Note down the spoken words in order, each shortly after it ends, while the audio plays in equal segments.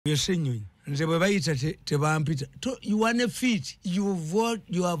SSENYONYI nze bwe bayita tebampita you want a feat you vote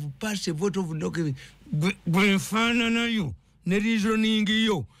you have passed a vote of no giving gwe mfaanana yo ne reasoning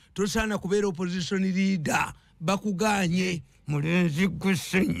yo tosaana kubeera opposition leader bakuganye mulenzi gwe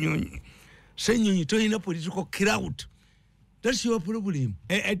SSENYONYI toyina political crowd. That's your problem.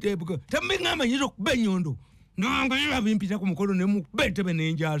 Tambingamba nyizo kuba nyondo nanga yabimpita ku mukono ne mu betebe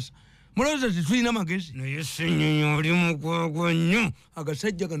nenjasa muloza zitulina magezi naye SSENYONYI oli mugwagwa nnyo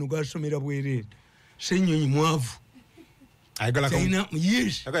agasajja kano gasomera bwerere SSENYONYI mwavu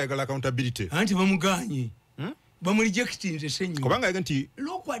ayagala accountability anti bamuganye bamurejecting SSENYONYI kubanga nti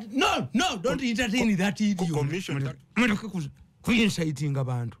look what no don't entertain that idiot kuinsighting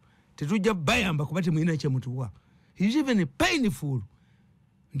abantu tetujja bayamba kuba temulina kyemutuwa. Is even painful.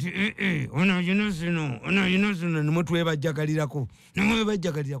 Ona you know nimutwe bajjagalirako nimwe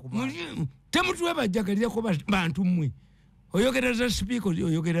bajjagalirako temutwe bajjagalirako bantu mmwe oyogereza speaker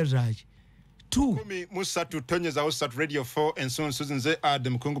oyogereza aki tu kumi musatu tonyeza osatu radio 4 ensonso nze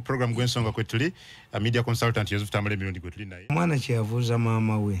Adam Kungu program gwensonga kwetuli a media consultant Yusuf Tamale Mirundi kwetuli naye mwana kyavuza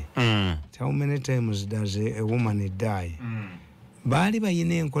mama we how many times does a woman die bali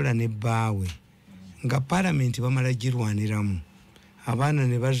bayine enkola ne baawe nga parliament bamala girwaniramu abaana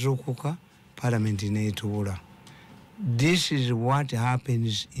ne bazukuka parliament netuula. This is what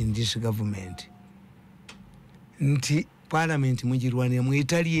happens in this government. Nti parliament mugirwanira mu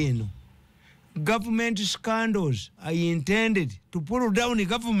Italy eno. Government scandals are intended to pull down the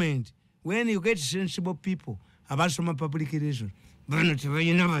government when you get sensible people abasoma public relations. Bano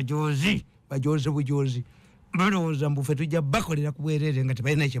tebayina bajozi bujozi balowooza mbufe tujja bakolera kubwerere nga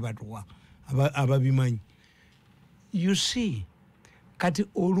tebalina kye batuwa ababimanyi. You see kati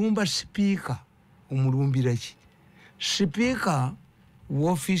olumba speaker omulumbira ki speaker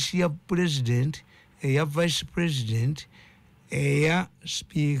office ya president ya vice president ya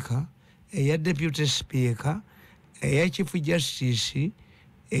speaker ya deputy speaker ya chief justice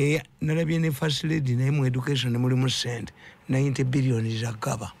nalabye ne first lady na mu education muri mu send 90 billion za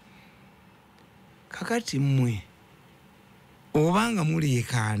gaba kakati mmwe obanga muri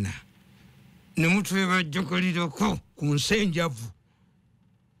ekana nemutwe bajjokolirako ku nsenjavu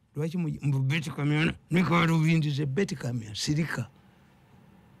lwaki mu beti kamiona nikalo vindize beti kamia sirika.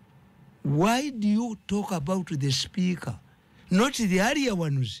 Why do you talk about the speaker not the area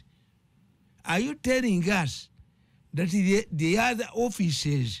ones? Are you telling us that the other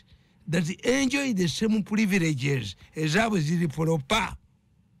offices that enjoy the same privileges as ours is proper?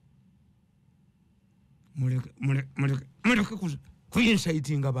 Muleke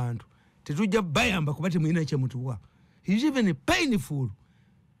kuinsighting abantu tetujja bayamba kuba temulina kyemutuwa. Is even painful.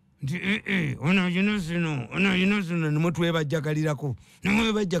 Ona you know nimutwe bajjagalirako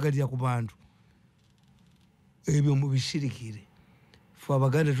nimwe bajjagalira ku bantu ebyo mubisirikire for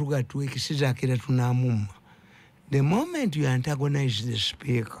abaganda tugatwe kisizakira tunamumma. The moment you antagonize the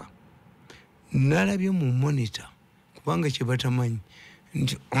speaker nalabye mu monitor kubanga kye batamanyi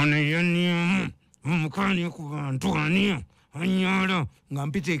nti ona yanimu omukani ku bantu aniyo anyala nga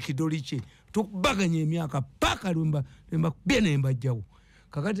mpite ekidoli kye tukubaganya emyaka paka lumba bene mbajjawo.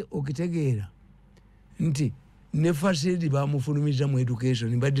 Kakati okitegeera nti ne facility bamufulumiza mu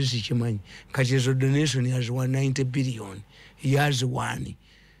education mbadde sikimanyi kati ezo donation has 190 billion years one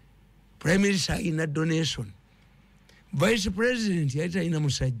primary ina donation vice president yaita ina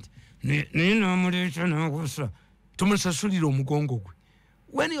musajja nina amuleeta nakusa tumusasulira omugongo gwe.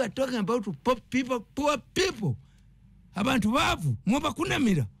 When you are talking about poor people abantu baavu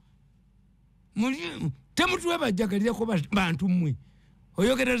mwabakunamira temutwe bajjagalirako bantu mmwe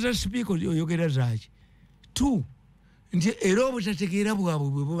oyogereza speaker oyogereza aki tu nti era obutategeera bwabwe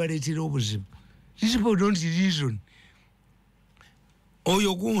bwe bubaleetera obuzibu. These people don't reason.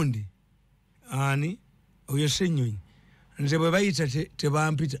 Oyo gundi ani oyo SSENYONYI nze bwe bayita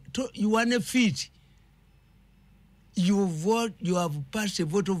tebampita you want a feat you vote you have passed a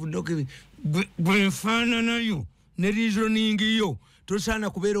vote of no giving gwe mfaanana yo ne reasoning yo tosaana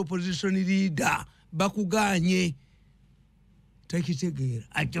kubeera opposition leader bakuganye takitegeera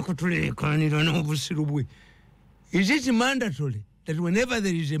ajja kutuleekaanira n'obusiru bwe. Is it mandatory that whenever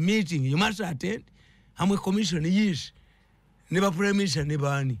there is a meeting you must attend? Amwe commission yes ne ba prime minister ne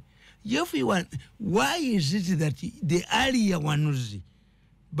bani. If you want, why is it that the earlier ones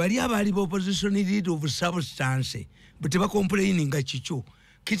bali abali opposition leader of substance but ba complaining nga kicho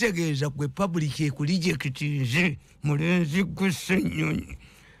kitegeeza kwe public ekulijekitize mulenzi gwe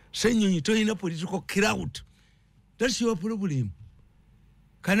SSENYONYI toyina political crowd. That's your problem.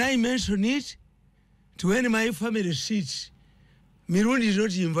 Can I mention it? To when my family sits, Mirundi is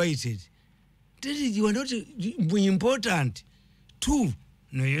not invited. That is, you are not important. Two,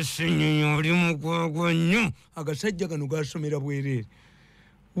 naye Ssenyonyi oli mugwagwa nnyo agasajja gano gasomera bwereere.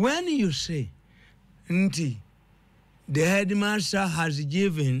 When you say nti the headmaster has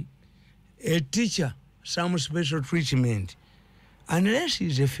given a teacher some special treatment, unless he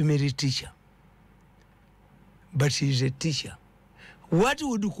is a female teacher, but he is a teacher, what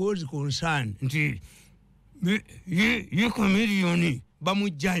would cause concern? Nti yiko milioni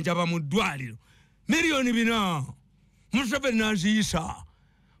bamujjanja bamuddwaliro milioni bina Museveni naziisa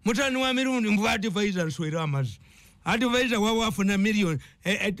mutani wa Mirundi mbu advisor nswera amazi advisor wawafuna milioni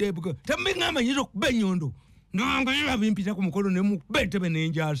tambingamba nyizo kuba ennyondo ndowanga yabimpita ku mukono ne mubetebe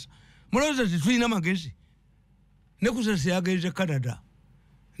n'enjasa mulowooza tetulina magezi ne kusasi yageze Canada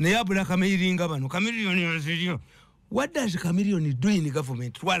naye abula kamiliringa bano kamiliyoni yaziryo. What does Chameleon do in the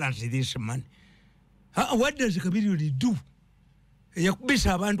government to balance this money? What does Chameleon do?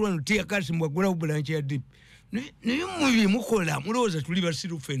 Yakubisa abantu wano tia kasi mwagula ubulanchi ya dip. Niyo mwivi mukola mulowooza tuli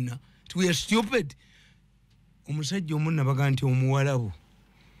basiru fenna. We are stupid. Omusajja omunna baga nti omuwalabu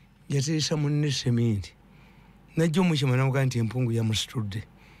yateesa munne sementi. Najja omukima namuga nti empungu yamusitudde.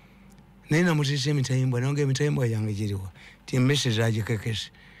 Naye namuteesa emitayimbwa nange emitayimbwa yange giriwa. Ti emmese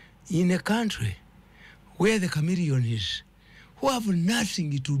agikekese. In a country where the Chameleon is, who have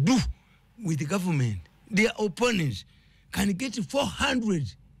nothing to do with the government, their opponents can get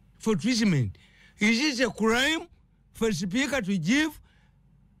 400 for treatment. Is it a crime for a speaker to give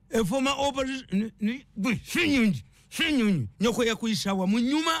a former opposition? Ssenyonyi nyoko yakuyisawa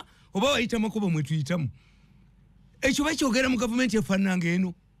munyuma oba wayita makuba mwetuyitamu ekyo bakyogera mu government efaananga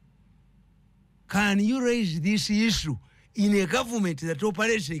eno. Can you raise this issue in a government that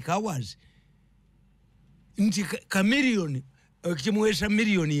operates like ours? Nti Chameleon kimuwesa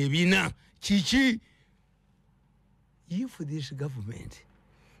milioni ebina chichi. If this government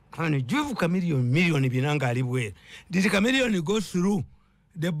can give Chameleon million ebina nga ali bwera, did Chameleon go through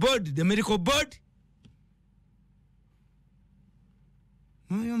the board, the medical board?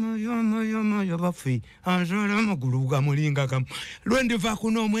 Maya bafi anzola amagulu gamulinga gam lwendiva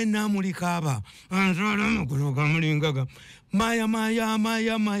kuno mwena mulikaba anzola amagulu gamulinga gam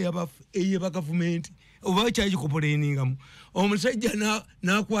maya bafi eye ba government oba kyaji kupoleningamu omusajja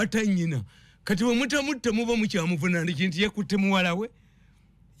nakwata nnyina kati bwe mutamutta muba mukyamuvunana kintu yakutte muwala we.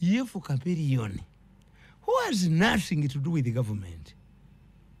 If Chameleon, who has nothing to do with the government,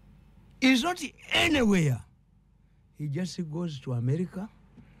 is not anywhere, he just goes to America.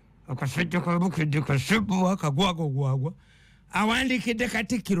 Akasajja Atabukidde kasibu akagwagwa awandikidde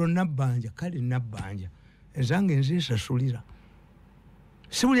Katikkiro Nabbanja kale Nabbanja ezange nzisasulira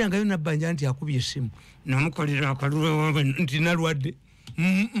sibuliangayo Nabbanja nti akubye essimu namukolera akalulu nti nalwadde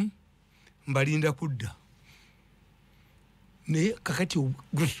mbalinda kudda naye kakati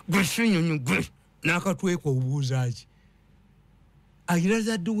Ssenyonyi gwe n'akatweka obuuzaaki. I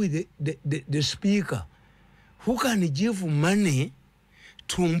rather do with the speaker who can give money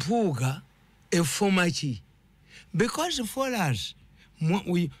to Mpuuga a former key. Because for us,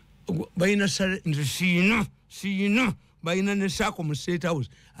 we baina sino baina nesako mu State House.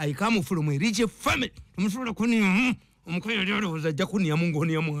 I come from a rich family. Musobola kuni omukoyo lero ozajja kuni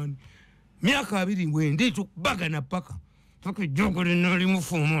amungoni ya mwana. Myaka 2 wende tukubagana paka. Paka jogole nali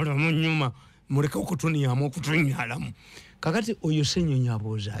mufumola munyuma muleka okutuniyamu okutunyalamu. Kakati oyo Ssenyonyi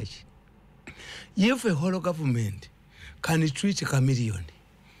aboozaaki. If a whole government can treat Chameleon,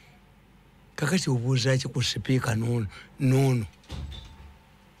 kakati obuuzaaki ku speaker nono.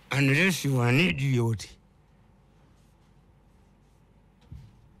 Unless you are an idiot.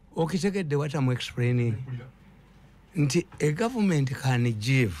 Okitegedde what I'm explaining. Nti a government can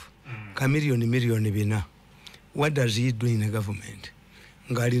give Chameleon million bina. What does he do in a government?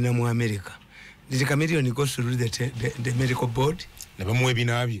 Ngalina mu America. Did Chameleon go through the medical board? Nabamu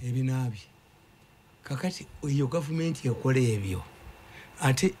ebinabye. Kakati your government yakola ebyo.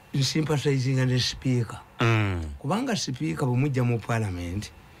 Ate sympathizing and speaker. Kubanga speaker bumujja mu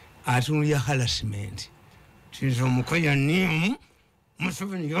parliament atunulya harassment. Tizo mukoya nimu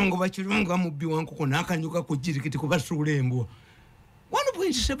Museveni yango bakirunga mubbi wankoko nakanyuka ku jirikiti kubasula embwa.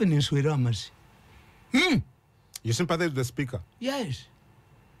 1.7 nswera amasi. You sympathize with the speaker? Yes.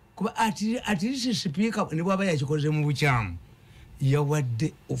 Kuba at least speaker ne bwaba yakikoze mu bukyamu.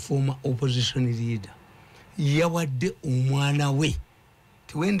 Yawadde former opposition leader. Yawadde omwana we.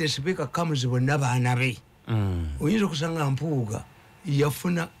 When the speaker comes bonna baana be. Oyinza okusanga Mpuuga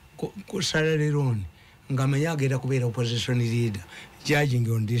yafuna ku salary loan nga mayagera kubeera opposition leader judging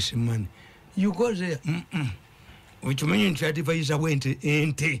on this money. You go there. Ukimanyi nti advisor wente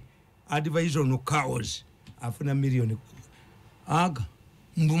ente advisor no cows afuna million aga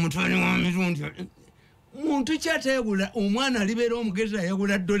mbu mutwani wa Mirundi muntu kyatayagula omwana alibeera omugezi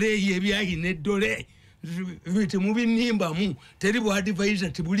ayagula ddole ebyayina eddole temubinimbamu teri bwa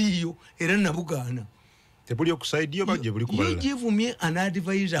advisor tebuliiyo era nabugaana tebuli okusaidiyo bajje buli kubalala you give me an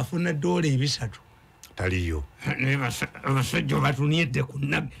advisor afuna ddole ebisatu taliyo abasajja batuniedde ku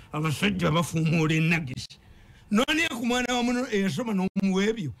nagi abasajja bafuumuula ennagisi noni ku mwana wa muno eyasoma n'omuwa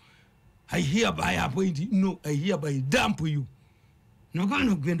ebyo I hereby appoint you. No, I hereby dump you. No,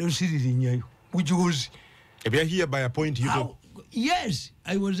 gonna genda osiririnyayo bujuzi ebya hereby appoint you. Yes,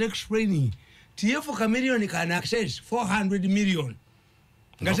 I was explaining. TF Chameleon can access 400 million.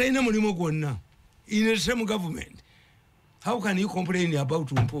 Ngasaina mulimo gwonna in the same government. How can you complain about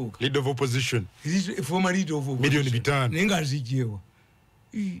Mpuuga? Leader of opposition. This is former leader of opposition. Million bitano. Nenga zijewa.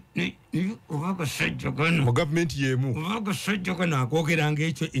 Uvaga sajja gano. Mu government yemu. Uvaga sajja gano akogeranga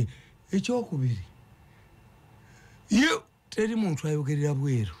ekyokubiri. Yo teri muntu ayogerera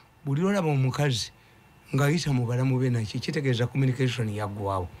bweru. Buli olaba omukazi ng'ayita mu balamu be nakyo kitegeeza communication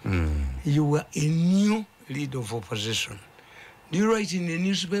yaggwawo. You were a new leader of opposition. Do you write in the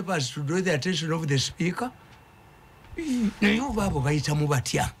newspapers to draw the attention of the speaker? Naye obaabo bayitamu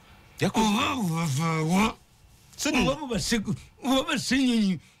batya. Oba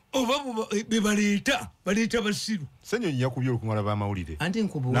Ssenyonyi oba bebaleeta basiru. Ssenyonyi yakubye olukungaana b'amawulire. Anti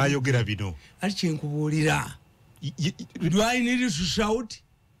nkubuulira. N'ayogera bino. Ati kyenkubuulira. Do I need to shout?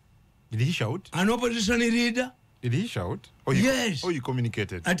 Did he shout? An opposition leader? Did he shout? Yes. Or you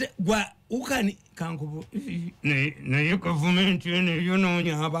communicated? Ukani kankubu naye government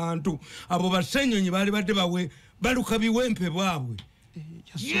yonoonya abantu abo Bassenyonyi baali badde baluka biwempe bwabwe.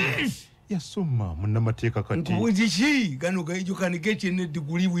 Yes. Yasoma munnamateeka kati. Nkubuziki gano you can get in a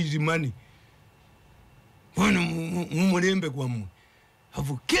degree with money. Bono mumulembe gwammwe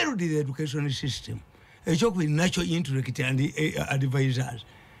have killed the education system. Ekyokubiri natural intellect and advisors.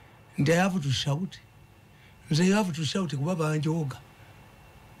 They have to shout. They have to shout kuba banjoga.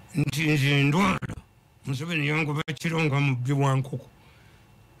 Nti ndwala. Museveni yangu bakironga mu biwankoko.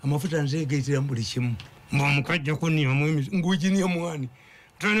 Amafuta nzegeetera buli kimu. Mbamukajja kunniyamu ngujiniya mwani.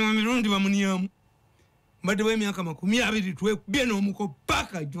 Tamale Mirundi bamuniyamu. Mbadde w'emyaka 20 twekubye n'omuko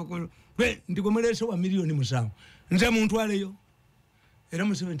paka joko. Ndikomeresa wa milioni 7. Nze muntwaleyo. Era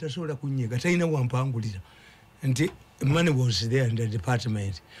Museveni tasobola kunnyega talina wampangulira. Nti money was there in the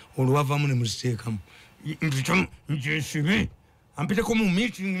department. Olwavamu ne muziteekamu. Njesibe. Ampiteko mu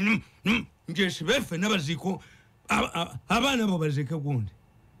meeting njesibe ffe n'abaziiko abaana abo baziike gundi.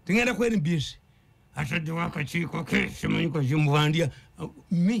 Tingenda kweri bisi. Ataddewo akakiiko ke simanyi ko kimuwandya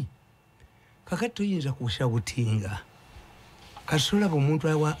mi. Kakati toyinza kushawutinga. Kasolaba omuntu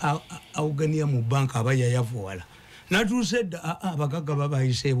awugania mu banka aba yayavuwala. Natuuse dda abagagga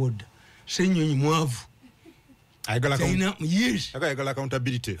babayise bodda. Ssenyonyi mwavu. Yes. Ayagala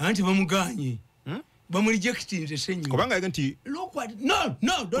accountability. Anti bamuganye. Bamurejecting Ssenyonyi. Kubanga yagenti look what no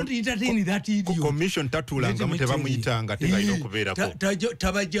don't entertain that idiot. Commission tatulanga mute bamuyitanga tegayina okubeerako.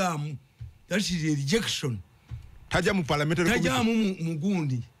 Tabajamu. That is a rejection. Taja mu parliamentary commission. Tajamu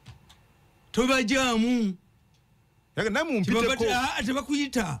mugundi. Tobajamu. Yaga namu mpiteko.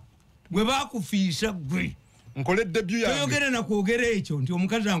 Tebakuyita. Gwe bakufiisa gwe. Nkole debut yange. Toyogera na kwogera ekyo nti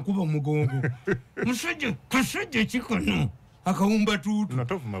omukazi ankuba mugongo. Musajja kasajja kikono. Akawumba tutu.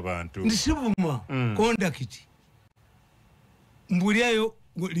 Natofuma bantu. Ndisibuma. Conduct. Mbulyayo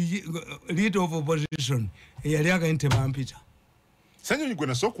leader of opposition. Yali agente bampita. Ssenyonyi gwe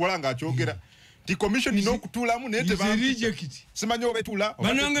nasokuwala ng'akyogera. Ti commission ino okutulamu naye tebampita. Simanyi obetula.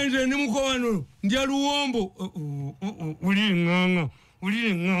 Bananga nze ndi mukowano ndya luwombo.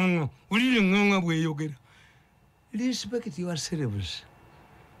 Ulire nganga bweyogera. Respect yourselves.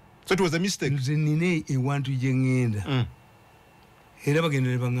 So it was a mistake. Nze nine ewantu gye ngenda. Era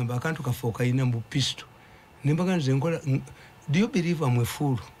bagendere bangamba akantu kafo kayina mu pisto. Nembaga nze nkola do you believe I'm a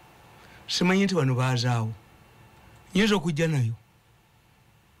fool? Simanyi nti bano baazaawo. Nyezo kujja nayo.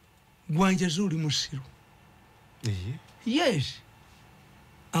 Gwanja zuli musiru. Yes.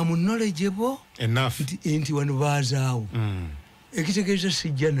 I'm knowledgeable enough. Nti wano baazaawo. Ekitegeeza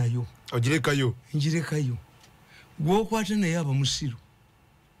sijja nayo. Ogirekayo. Njirekayo. Gwokwata naye abamusiru.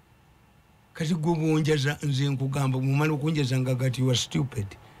 Kati gwobwonjaza nze nkugamba mumala okunjaza nga gati you are stupid.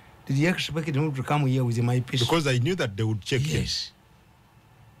 Did you expect him to come here with my pistol? Because I knew that they would check him. Yes.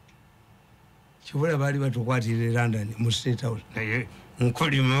 Chivola bali batukwatire London mu State House. Naye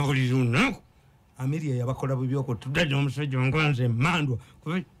nkoli mawuli lunaku. Amelia yabakola bubyoko tudde omusajja ngwanze mandwa.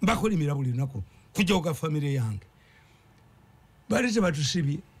 Mbakolimira buli lunaku. Kujoga family yange. Bali se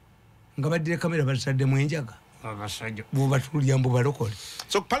batusibye. Nga badire kamera basadde mu enjaga. Abasajja bubatulya mbu balokole.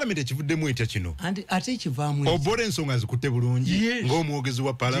 So parliament ekivuddemu etya kino. Ate ekivaamu. Obole ensonga zikutte bulungi ng'omwogezi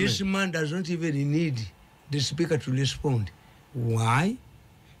wa parliament. This man does not even need the speaker to respond. Why?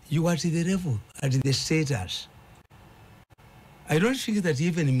 You are at the level, at the status. I don't think that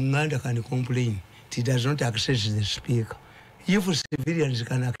even Uganda can complain. It does not access the speaker. If civilians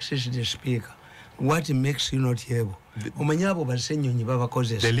can access the speaker, what makes you not able? Omanyabo basenyonyi baba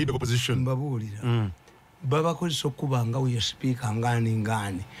causes. The leader opposition. Mbabulira. Baba causes okubanga uye speaker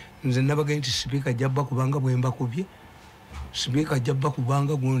ngani. Nze nabaga nti speaker jabba kubanga bwemba kubye. Speaker jabba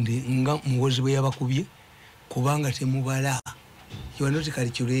kubanga gundi nga muwozi bwe yabakubye. Kubanga temubala. You are not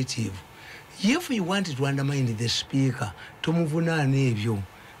calculative. If you want to undermine the speaker, tumuvunana ebyo.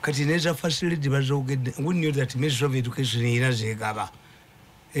 Kati neza facility bazogedde. We knew that Ministry of Education irazegaba.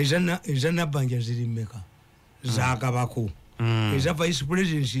 Ezana banja ziri mmeka. Zagabako. Eza Vice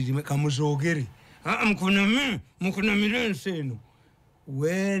President ziri mmeka muzogere. Mukuna enseno.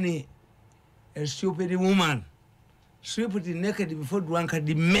 When a stupid woman stripped naked before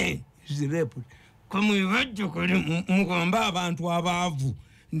drunkard men is raped. Kamu yajjo kali mukamba abantu abavu.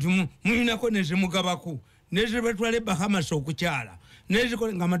 Mwinako neze mugabako. Neze batwale Bahamas okukyala. Neze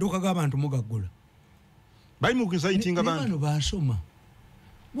ko ngamaduka g'abantu mugagula. Bali mukisayitinga abantu basoma.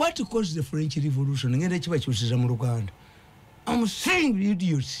 What caused the French Revolution? Ngende kiba kyusiza mu Uganda. I'm saying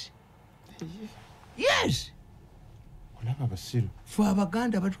idiots. Yes. Olaba basiru. For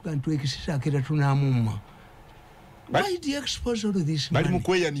Abaganda batukantu ekisisa akira tunamumma. Why do you expose all of this? Bali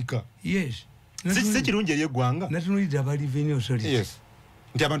mukweyanika. Yes. Si kirungi eri eggwanga. Natunulira bali venue authority. Yes.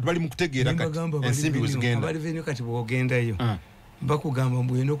 Nti abantu bali mukutegeera kati ensimbi wezigenda. Bali venue kati bwogendayo. Bakugamba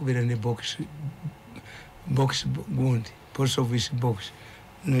mbwino okubeera ne box gundi. Post office box.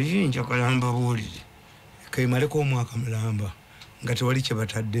 Nojinja kalamba buulire. Kaimaleko omwaka mulamba. Nga tewali kye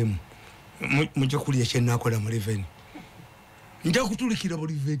bataddemu. Mujja kulya kye nnakola mu revenue. Nja kutulikira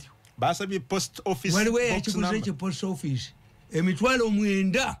buli venue. Basabye post office waliwo box ekikuze ekye post office. Emitwalo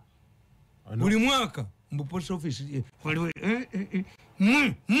 9 buli mwaka mbu post office waliwo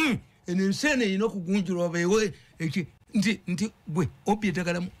ensene ino okugunjulwa bewe nti bwe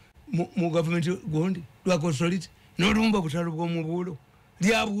obyetagala mu government gondi lwakonsolite n'olumba butalo bw'omubuulo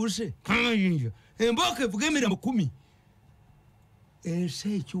lyabuuse kamayinja emboka evugemera mu 10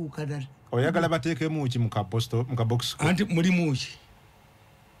 ensi ekyuka ddala oyagala bateekemu ki mu box anti mulimu ki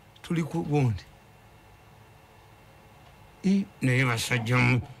tuli ku gondi naye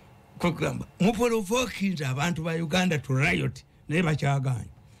basajja kugamba muprovokinze abantu ba Uganda to riot naye bakyaganya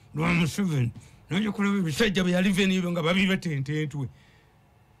lwa Museveni nojja kulaba ebisajja bwe yali venibyo nga babi betententwe.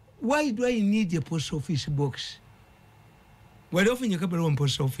 Why do I need a post office box? Wali ofunye kabalo wa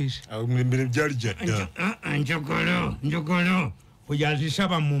post office? Mbere byali jadda. Njogolo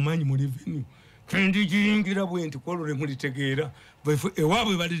oyazisaba mu manyi mu revenue. Kendi jingira bwenti kolole mulitegeera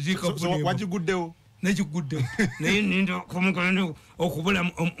ewaabwe balizika bwe wajiguddewo nekigudde naye nindo kumugano okubula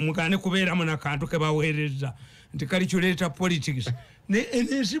mugane kubeeramu nakantu ke baweereza nti kali kyoleta politics ne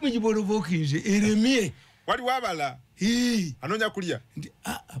ensimu gibolovokinze eremye wali wabala anonya kulya nti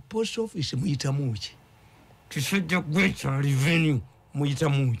post office muyita muki kisajja gwecha revenue muyita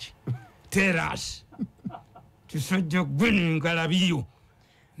muki terrace kisajja gwini ngalabiyo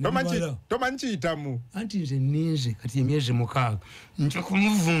tomanchi itamu anti nze ninze kati emyezi 6 nja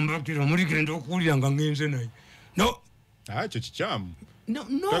kumuvumba kira muri genda okulira nga ngenze naye no acho chichamu no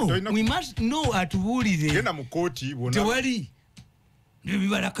we must know atubulire genda mu koti bona tewali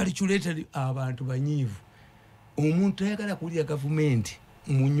nebibala calculator abantu banyivu omuntu ayagala kulya government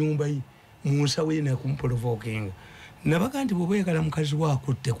mu nyumba yi mu nsawe na kumprovokinga nabakanti bwebekala mukazi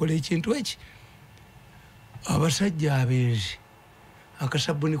wako tekola ekintu eki abasajja abeezi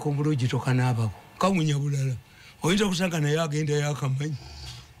akasabuni kombuluji tokanabako kawunya bulala oyinza kusanga naye agenda yakamanyi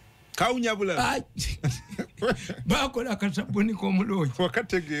kawunya bulala bakola akasabuni kombuluji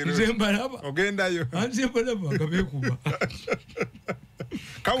wakategeera zembalaba ogendayo anzembalaba ngabekuba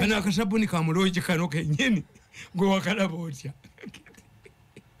kana akasabuni kamuluji kano kenyini gwe wakalaba otya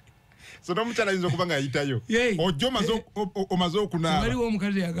so nomukyala ayinza okuba nga ayitayo ojjo omaze okunaaba waliwo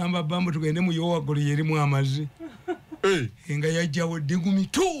omukazi yagamba bambo tugende mu yowagolo yerimu amazzi nga yajjawo ddegumi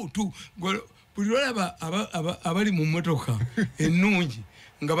tutu buli lwalaba abali mu mmotoka ennungi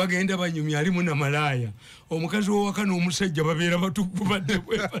nga bagenda banyumya alimu na malaaya omukazi wowaka n'omusajja babeera batukubadde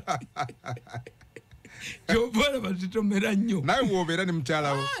kyobala bazitomera nnyo naye wobeera ne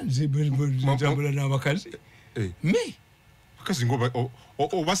mukyalawo nzambula n'abakazi me akazi ngoba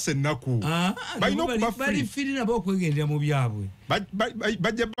obassa ennaku balina okuba bali firi nabo okwegendera mu byabwe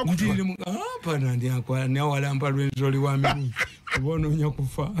bajja bakutnawalamba lwenzoli wa mirundi oba onoonya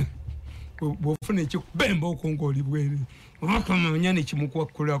kufa bwofuna ekikubemba okunga oli bwere obakamanya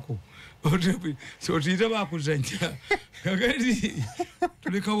nekimukwakulako otiyita bakuzanya agati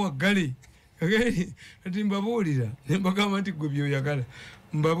tuleka waggale Kati mbabulira nembagamba nti gwe byoyagala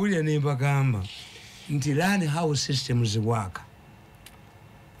mbabulira nembagamba nti learn how systems work.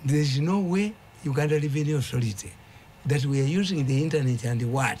 There is no way Uganda Revenue Authority that we are using the internet and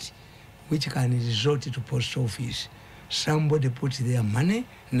what which can resort to post office. Somebody put their money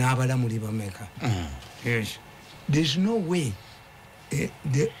n'abala muli bameka. Yes. There's no way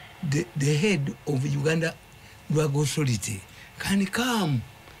the head of Uganda Drug Authority can come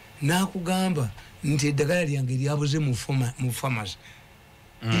nakugamba nti eddagala lyange lyabuze mu farmers.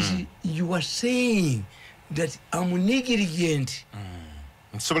 You are saying that I'm negligent.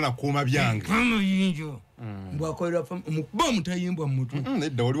 Nsobola kuuma byange. Yinjo. Mbwakolera mukuba mutayimbwa mutu.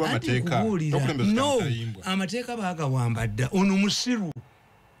 Nedda waliwo amateeka. No, amateeka baagawamba dda. Ono musiru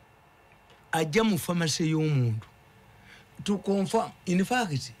ajja mu pharmacy y'omuntu. To confirm, in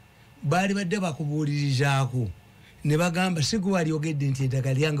fact, baali badde bakubuulirizaako ne bagamba sigu walyogedde nti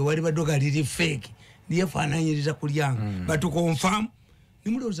eddagala lyange wali baddoga liri fake lyefaananyiriza ku lyange. But to confirm,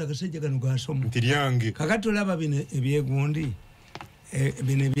 nimulowooza agasajja gano gaasoma. Nti lyange. Kakati olaba bino ebyegundi.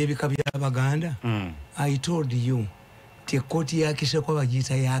 Bino ebyebika by'Abaganda. I told you ti ekkooti yakisekwa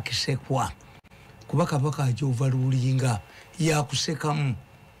bagiyita yakisekwa kuba kabaka ajovaluulinga yakusekamu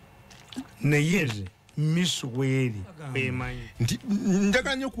naye nze misweri bemanyi nti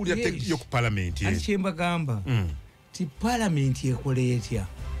njagala nnyo okuwulira yo ku palamenti ati kyembagamba ti palamenti ekola etya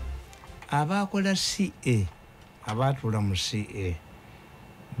abaakola CA abaatuula mu CA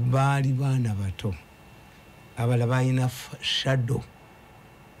baali baana bato abala balina shadow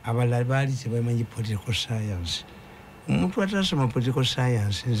abala baali tebamanyi political science. Omuntu atasoma political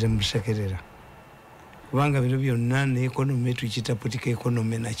science nze musekerera kubanga bino byonna ne economy tukiyita political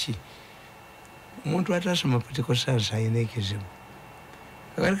economy naki omuntu atasoma political science ayina ekizibu.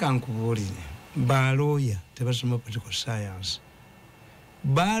 Kakati kankubuulire balooya tebasoma political science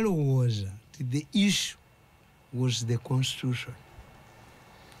balowooza the issue was the constitution.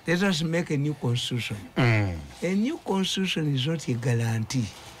 Let us make a new constitution. A new constitution is not a guarantee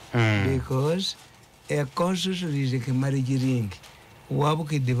because a constitution is like a marriage ring.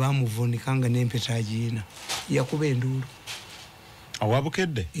 Wabukidde bamuvunikanga n'empeta agiina yakuba enduulu.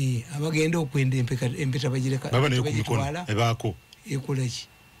 Awabukidde? Abagenda okwenda empeta bagireka baba nayo ku mikono ebaako ekola ki?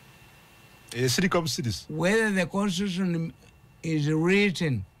 Esirika busirisi. Whether the constitution is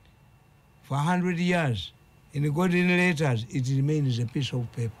written for 100 years in the golden letters, it remains a piece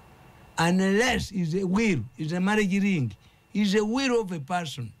of paper. Unless it's a will, it's a marriage ring, it's a will of a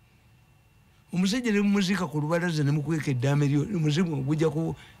person. Omusajja ne muzika ku lubalaza ne mukweka eddaame lyo muzimu ogujja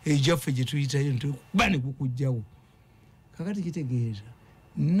ku ejaffe gye tuyitayo nti bane gukujjawo. Kakati kitegeeza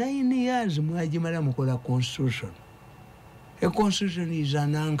 9 years mwagimala mukola constitution. A constitution is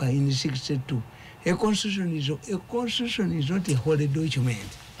an anchor in 62. A constitution is not a holy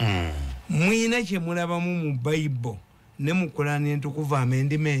document. Mwina kye mulabamu mu Bible ne mu Quran entukuvu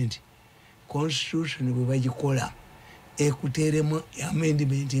amendment. Constitution bwe bagikola ekuteeremu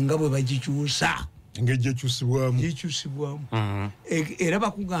amendment nga bwe bagikyusa ng'ejja kyusibwamu. Era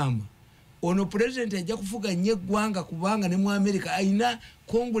bakugamba ono president ajja kufuga nnyo eggwanga kubanga ne mu America ayina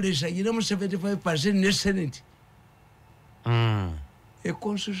Congress ayina mu 75% ne Senate. A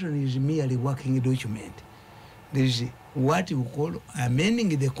constitution is merely working document. There is what we call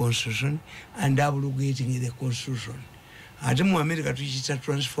amending the constitution and abrogating the constitution. Ate mu America tukiyita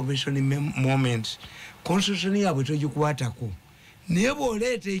transformation moments. Constitution yabwe togikwatako. Naye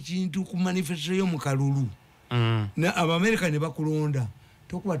bw'oleeta ekintu ku manifesto y'omu kalulu Abamerika ne bakulonda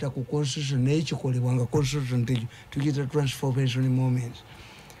tokwata ku constitution naye kikolebwa nga constitution tukiyita transformation moments.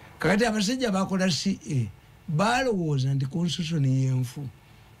 Kakati abasajja bakola CA balowooza nti constitution yenfu.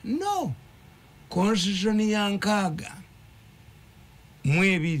 No, constitution ya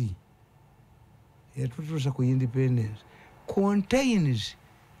 62 yatutuusa ku independence contains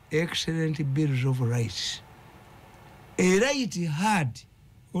excellent bills of rights. Era it had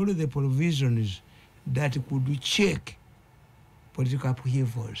all the provisions that could check political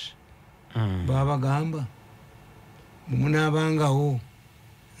upheavals. Baba gamba munabangawo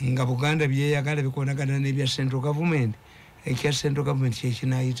nga Buganda byeyagala bikonagana n'ebya central government ekya central government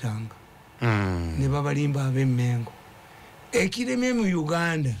kyekinayitanga ne babalimba ab'emmengo ekireme mu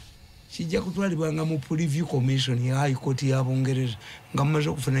Uganda kijja kutwalibwanga mu preview commission ya high court ya Bungereza nga mumaze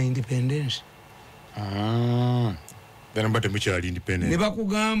okufuna independence. Then mukyali independent. Ne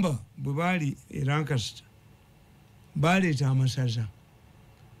bakugamba bwe baali e Lancaster baleeta amasaza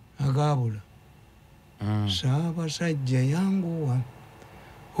agabula Saabasajja yanguwa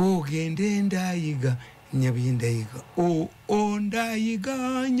ogende ndayiga nyabindayiga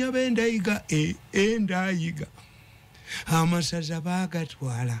ndayiga nyabendayiga endayiga amasaza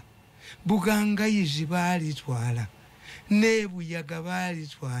bagatwala Bugangayizi balitwala ne Buyaga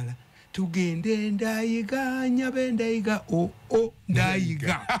balitwala tugende ndayiga nyabe ndayiga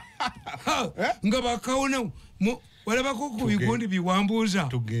ndayiga nga bakawona walabako ku bigundi biwambuza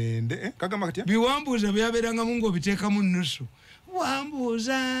tugende kagamba katya biwambuza byaberanga mungo biteeka mu nusu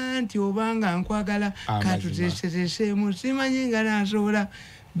wambuza nti obanga nkwagala katutesese musimanyi nga nasobola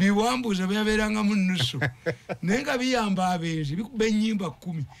biwambuza byaberanga mu nusu nenga biyamba abenzi bikuba ennyimba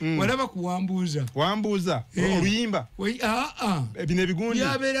 10 walaba kuwambuza oluyimba bino ebigundi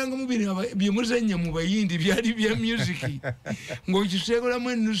byaberanga mu bino byemuzanya mu bayindi byali bya music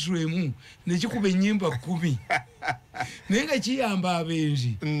ng'okiseekolamu ennusu emu nekikuba ennyimba 10 nenga kiyamba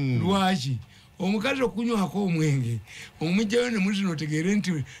abenzi lwaki omukazi okunywako omwenge omujjayo ne muzino otegeere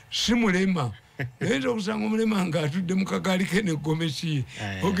nti si mulema ayinza okusanga omulema ng'atudde mu kagaali ke neggomesi ye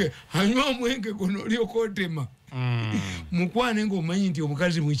anywa omwenge gono olyoka otema mukwane ng'omanyi nti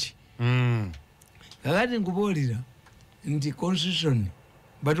omukazi muki kakati nkubuulira nti constitution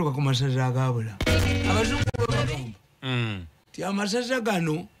batuuka ku masaza agabula abazungu babagamba ti amasaza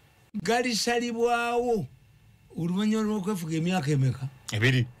gano galisalibwawo oluvannyuma lw'okwefuga emyaka emeka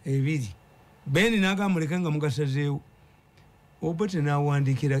ebiri beni n'agamba muleke nga mugasazeewo Obote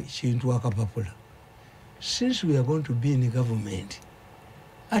n'awandiikira kintu akapapula since we are going to be in government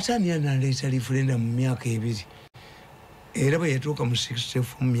atani analeeta referendum mu myaka ebiri era bwe yatuuka mu 64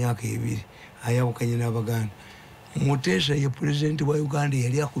 mu myaka ebiri ayawukanye n'Abaganda Muteesa ye president wa Uganda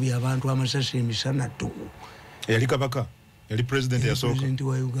yali akubye abantu amasasi emisana tuku yali kabaka yali president yasooka president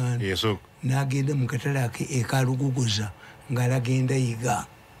wa Uganda yasooka n'agenda mu katale ake ekaluguguza ng'alagenda yiga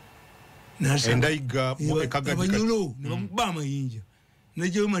endaiga abanyolo ne bamukuba amayinja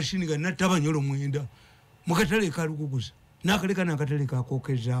najjayo mashini ga natta abanyolo 9 mu katale ekaluguguza n'akaleka n'akatale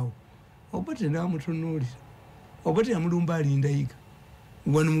kakookezaawo Obote n'amutunuulira Obote yamulumba alinda yiga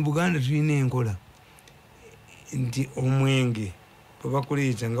wano mu Buganda tulina enkola nti omwenge bwe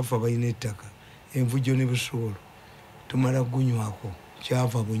bakuleeta nga ffe abalina ettaka envujjo ne busuulu tumala gunywako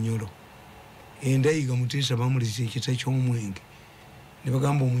kyava bunyolo endayiga Muteesa bamulisa ekita ky'omwenge ne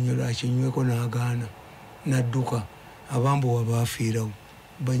bagamba omunyolo akinyweko n'agaana n'adduka abambowa baafiirawo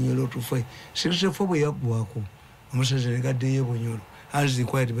banyolo tufe 64 bwe yaggwako omusaza ne gaddeyo bunyolo as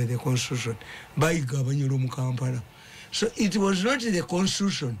required by the constitution bayiga abanyolo mu Kampala. So it was not the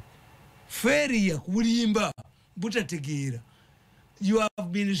constitution failure kulimba butategeera. You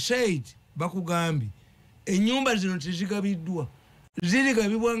have been said bakugambi enyumba zino tezigabiddwa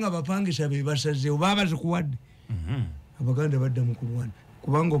zirigabibwa nga bapangisa be basazeewo baba zikuwadde Abaganda badda mu kulwana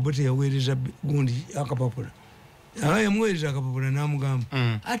kubanga Obote yaweereza gundi akapapula yamuweereza akapapula n'amugamba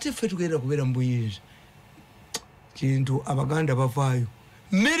ate ffe tugenda kubeera mu buyinza kintu Abaganda bafaayo.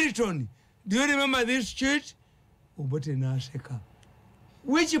 Milton, do you remember this cheat? Obote n'aseka.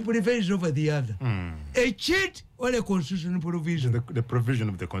 Which prevails over the other? A cheat or a constitutional provision? The provision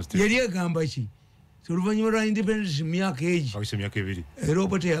of the constitution. Yali agamba ki? Oluvannyuma lwa independence myaka egi. Myaka ebiri. Era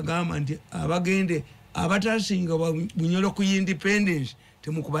Obote yagamba nti abagende abatasinga bunyolo ku independence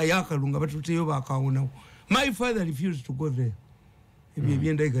temukuba yakalunga batuteyo bakawunawo. My father refused to go there. Ebyo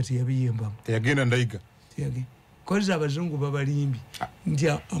ebyendayiga teyabiyembamu. Teyagenda ndayiga. Teyagenda. Koza abazungu babalimbi nti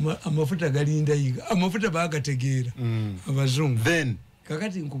amafuta galindayiga amafuta bagategeera abazungu. Then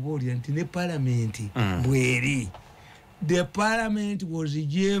kakati nkubuulira nti ne parliament bweri the parliament was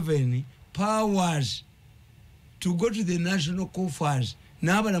given powers to go to the national coffers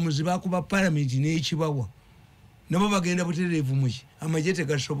n'abalamuzi bakuba parliament n'ekibawa nabo bagenda butereevu muki amagye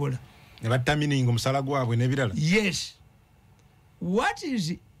tegasobola ne batamininga omusala gwabwe n'ebirala. Yes, what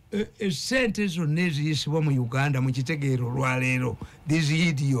is a sentence on eziyisibwa mu Uganda mu kitegeero lwaleero these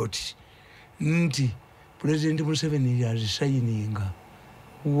idiots nti President Museveni is signing.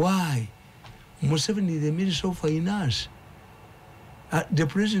 Why? Museveni is the Minister of Finance. The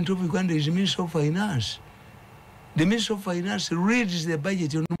President of Uganda is the Minister of Finance. The Minister of Finance reads the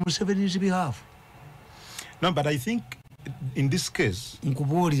budget on Museveni's behalf. No, but I think in this case,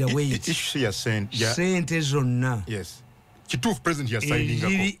 issue you sent zonna. Yes. Kituufu President ya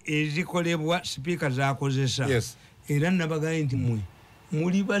signing ezikolebwa speaker z'akozesa. Yes. Era nabagaye nti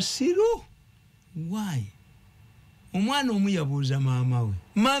muli basiru. Why? Omwana omu yabuuza maama we,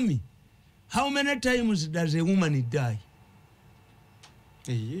 Mami, how many times does a woman die?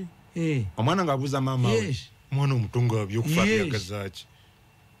 Omwana ng'abuuza maama we. Mwana omutunga by'okufa byagazaaki.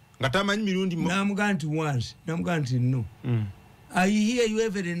 Nga tamanyi mirundi namugaa nti once, namugaa nti no. I hear you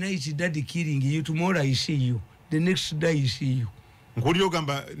every night daddy killing you, tomorrow I see you. The next day I see you. Nkuwulira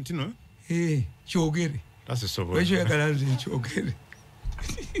ogamba nti no? Kyogere. That's so bad. Wekyo yakala nze kyogere.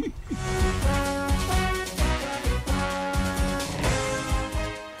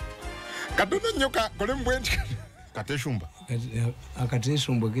 Katono nyoka kole mbwendi kateshumba.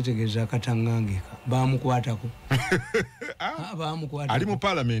 Akateshumba kitegeza akatangangika. Bamukwatako. Bamukwatako. Ali mu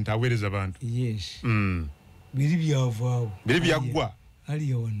parliament awereza abantu. Yes. Biri byavaawo. Biri byagwa.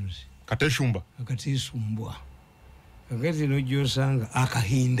 Ali yawanuzi. Kateshumba. Akateshumbwa. Kakati no josanga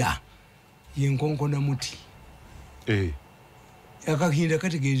akahinda. Yenkonkona muti. Akahinda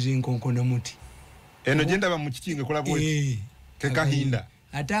kategeza yenkonkona muti. Eno jenda ba mukikinge kola bwe. Kekahinda.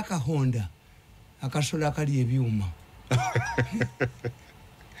 Ataka Honda. Akasola kali ebyuma.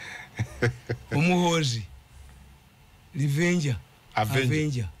 Omuhozi. Avenger.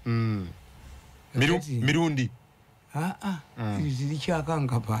 Mirundi. Zili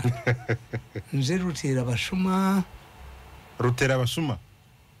kyakanga pa. Nze Rutera Basuma. Rutera Basuma.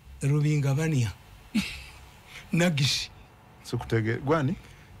 Rubingabania. Nagisi. Sikutege gwani?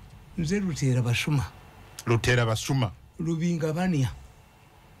 Nze Rutera Basuma. Rutera Basuma. Rubingabania.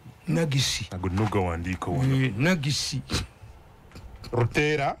 Nagisi. Agunuga wandiko wano. Nagisi.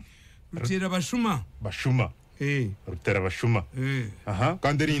 Rutera Basuma. Basuma. Rutera Basuma.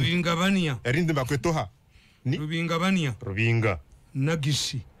 Kanderindi. Rubingabania. Erindi bakwetoha. Ni? Rubingabania. Rubinga.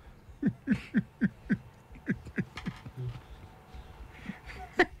 Nagisi.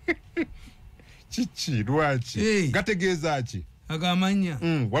 Chichi, lwachi. Gategeza achi. Agamanya.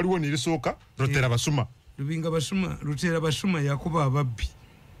 Waliwo nilisoka. Rutera Basuma. Rubinga Basuma. Rutera Basuma yakuba ababbi.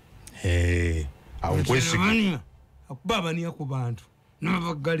 Awukwesiga. Akuba abaniya ku bantu.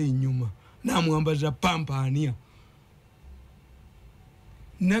 N'abagala ennyuma. Namwambaza pampaaniya.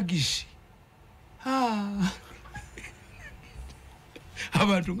 Nagisi.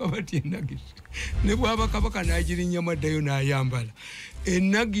 Abantu nga batya nagisi. Ne bwaba kabaka n'agirinya maddayo n'ayambala.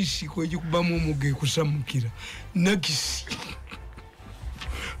 Enagisi kwegikubamu omuga ekusamukira. Nagisi.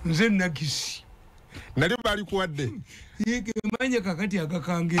 Nze nagisi. Nali bali kuwadde. Yeke manya kakati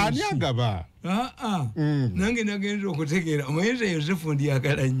agakange. Ani agaba? Nange nagenza okutegeera. Omayinza Yosefu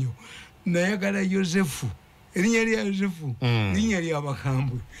ndiyagala nnyo. Nayagala Yosefu. Erinnya lya Yosefu. Linnya lya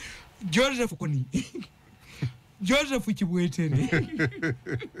Bakambwe. Joseph Koni. Joseph Kibwetere.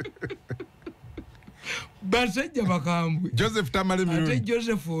 Basajja Bakambwe. Joseph Tamale Mirundi. Ate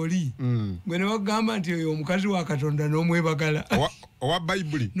Joseph oli. Gwene bagamba nti oyo omukazi wa Katonda n'omwebagala. Owa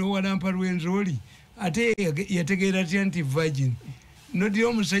Bible. N'owalampa lw'enzoli. Ate yategeera atya nti virgin. Nodira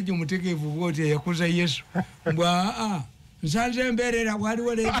omusajja omutegeevu bw'oti yakuza Yesu. Mbwa nsanze embeerera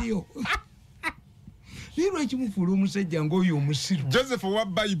bwaliwo leediyo. Nirwa ekimufuula omusajja ng'oyo omusiru. Joseph owa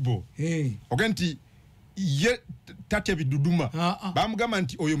Bible. Oge nti ye tatya biduduma. Bamugamba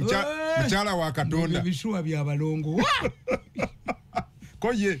nti oyo mukyala wa Katonda. Ebisuwa by'abalongo.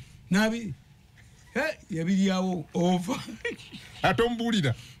 Koye. Nabi. Yabiryawo ova.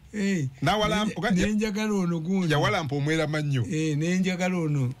 Atombuulira. Nenjagala ono gundi. Yawalampa omwera mannyo. Nenjagala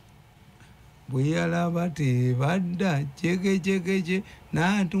ono. Bwe yalaba tebadda kyekekyekeche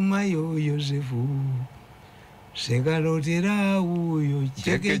n'atumayo Yosefu. Segalotera uyo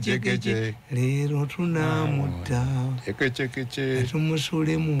kyekekyekeche leero tunamutta. Kyekekyekeche.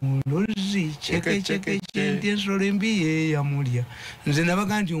 Tumusule mu luzzi kyekekyekeche nti ensolo embi yeyamulya. Nze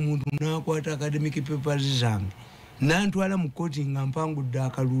nabaga nti omuntu n'akwata academic papers zange. Nantwala mu kkooti nga mpangudde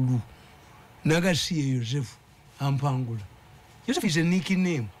akalulu. Nagasiye Yosefu ampangula. Joseph is a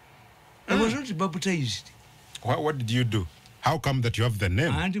nickname. I was not baptized. What did you do? How come that you have the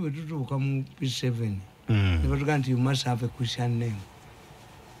name? Auntie we do come P7. You must have a Christian name.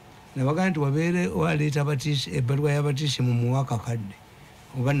 Nabagandi wabere waleta batisi ebalwa yabatisi mu mwaka kadde.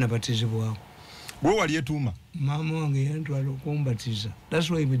 Obanna batizibwako. Bwe wali etuma. Mama wange yantwala okumbatiza. That's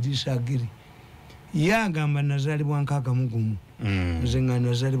why we disagree. Yagamba nazalibwa nkaaga mugumu. Nze nga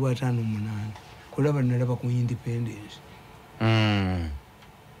nazalibwa 58. Kulaba nalaba ku independence.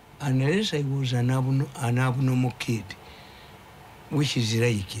 Unless I was an abnormal kid, which is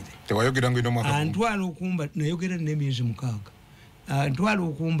like tewayogera ngino mwaka antwala okumba nayogera n'emyezi 6 antwala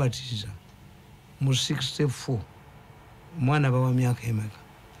okumbatiza mu 64 mwana bawa myaka emeka.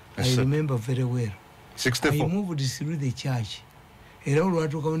 I remember very well. 64 I moved through the church. Era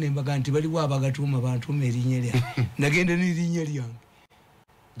olwatuukawo nembaga nti baliwo abagatuuma bantuuma erinnya lyange. Nagenda n'erinnya lyange.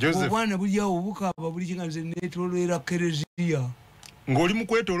 Joseph obwana bulyawo obukaaba buli kinga nze neetoolera kereziya. Ng'oli mu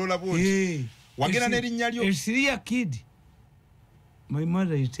kwetoolola bwoti. Wagenda n'erinnya lyo. A Syria kid. My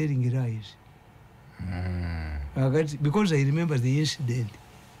mother is telling lies. Because I remember the incident.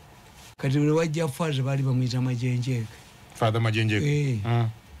 Kati wajja faza bali bamuyita Majenjeke. Father Majenjeke.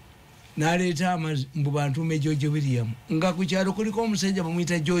 Naleeta mbu bantuume George William. Nga ku kyalo kuliko omusajja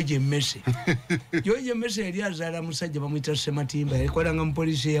bamuyita George Mmese. George Mmese yali azaala musajja bamuyita Sematimba. Yakolanga mu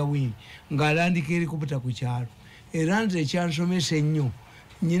poliisi ya Wini. Ng'alandika erikuputa ku kyalo. Era nze ekyansomesa ennyo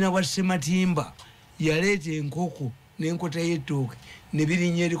nyina wa Sematimba yaleeta enkoko n'enkota y'ettooke ne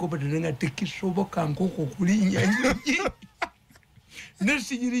birinnya helikopita nenga tekisoboka nkoko kulinnya nyonyi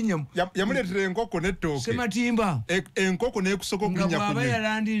nesigirinnya yamuleetera enkoko n'ettooke Sematimba enkoko n'ekusoka okulinnya ku nga bw'aba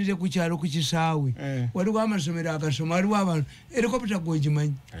yalandirize ku kyalo ku kisaawe waliwo amasomero agasoma waliwo abantu helikopita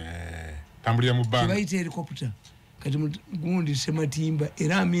gwogimanyi tambulira mu bbanga tebayita helikopita kati gundi Sematimba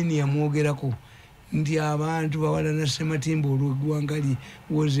era Amini yamwogerako nti abantu bawalana Sematimba olw'eggwanga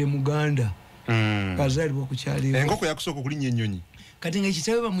woze Muganda kazalibwa ku kyalo enkoko yakusooka okulinnya ennyonyi kati nga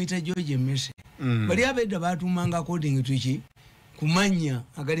ekitawe bamuyita George Messe bali abedda batumanga according to ki kumanya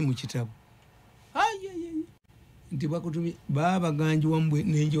agali mu kitabo nti bakutumye babaganji wambwe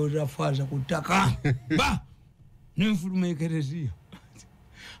n'enjooza faaza ku ttaka ba n'enfuluma ekereziya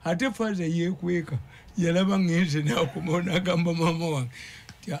ate faaza yeekweka yalaba ngenze n'akoma n'agamba maama wange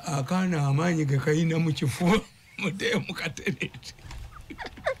ti akaana amaanyi ge kayina mu kifuba muteyo mu katereti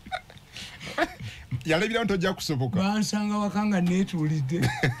yalabira nti ojja kusoboka bansanga waka nga neetuulidde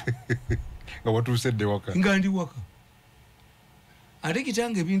nga watuusedde waka nga ndi waka ate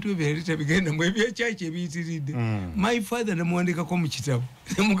kitanga ebintu ebyo yali tebigenda mu ebyekyaki ebiyitiridde my father namuwandikako mu kitabo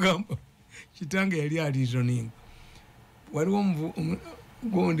nemugamba kitanga yali alizoninga waliwo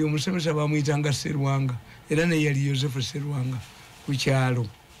gondi omusomesa bamuyitanga Serwanga era naye yali Yosefu Serwanga ku kyalo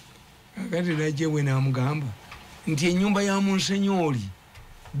akati najjewe namugamba nti ennyumba ya Monsenyori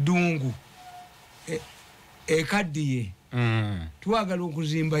Dungu ekaddiye twagala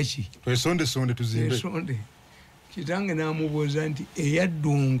okuzimba ki twesonde tuzimbe kitange namubuuza nti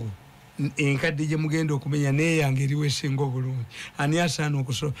eyaddungu enkadde gye mugenda okumenya neyange eriwo esinga obulungi ani asaana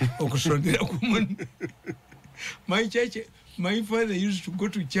okusondera ku munne my father used to go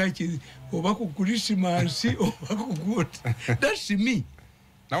to church oba ku Christmas oba ku good that's me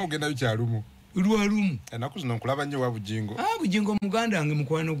nawe ogendayo kyalumu lwalumu enaku zino nkulaba nnyo wa Bujingo Bujingo muganda wange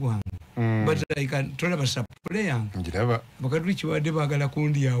mukwano gwange but tolaba sapule yange njiraba Abakatuliki badde baagala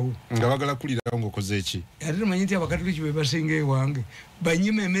kundyawo nga bagala kulirawo ng'okoze eki ate tumanyi nti Abakatuliki be basinga ewange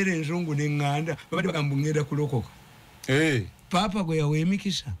banyima emmere enzungu n'eŋŋanda babadde bagamba ngenda kulokoka paapa gwe yawa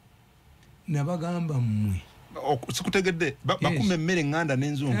emikisa nabagamba mmwe sikutegedde bakuma emmere eŋŋanda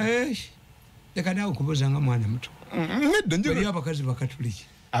n'enzungu leka naawe okubuzanga mwana muto bali abakazi Bakatuliki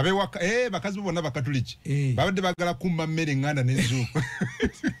abewaka bakazi bonna Bakatuliki babadde bagala kumma mmere eŋŋanda n'enzungu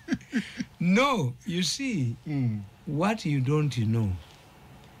no you see what you don't know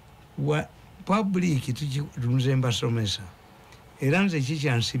what public tunze mbasomesa era nze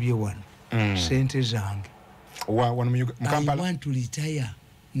kikyansibye wano sente zange I want to retire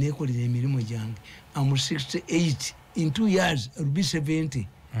nekolera emirimu gyange I'm 68 in 2 years I'll be 70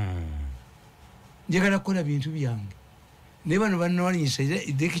 njagala kukola bintu byange ne bano bannawanyisa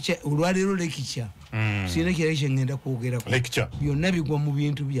olwaleero lekica sirina kirala kyengenda kwogerako byonna bigwa mu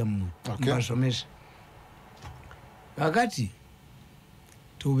bintu byammwe mbasomesa kakati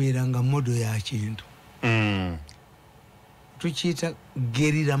tubeeranga modo ya kintu tukiyita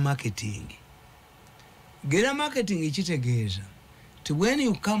gerira marketing ekitegeeza ti when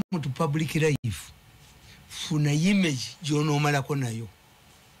you come to public life funa image gyonoomalako nayo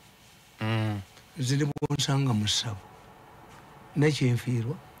ziri bwonsanga mu ssabo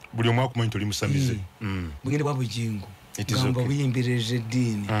nakyenfiirwa buli omu akumanyi toli musamize bugende bwa Bujingo gamba buyimbiriza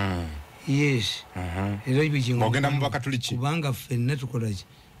eddiini yes era Bujingo ogenda mu Bakatuliki kubanga ffenna tukolaki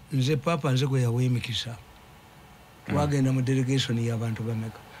nze paapa nze gwe yawa emikisa twagenda mu delegation y'abantu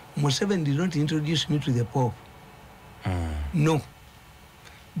bameka Museveni did not introduce me to the Pope no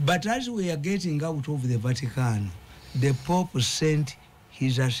but as we are getting out of the Vatican the Pope sent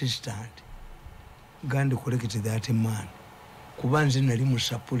his assistant gandi collect that man kuba nze nali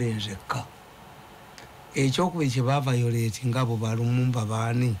musapule nzekka ekyokuba kyebaviolate ngabo balumumba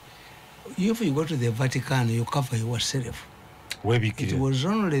baani if you go to the Vatican you cover yourself it was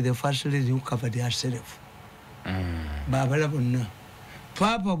only the first lady who covered herself babala bonna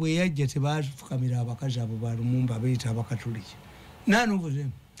papa bwe yajja tebafukamira abakazi abo balumumba bayita Abakatuliki none of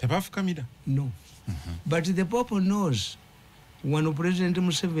them tebafukamira no but the Pope knows when President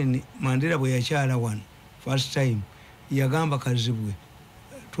Museveni Mandela bwe yakyala one first time yagamba kazibwe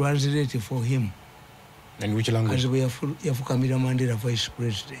translate for him and which language kazibwe yafukamira Mandela vice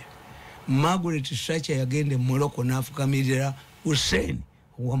president Margaret Thatcher yagende Morocco nafukamirira Hussein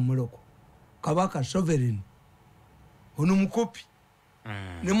wa Morocco kabaka sovereign ono mukopi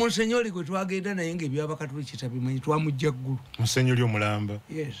ne Monsenyori gwe twagenda naye ng'eby'Abakatuliki tabimanyi twamujja ggulu Monsenyori omulamba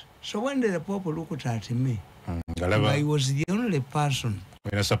yes so when the Pope looked at me galaba I was the only person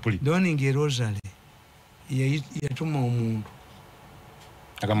wena sapuli donning a rosary yatuma omuntu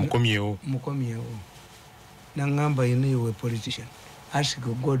akamukomyewo nangamba yine we politician ask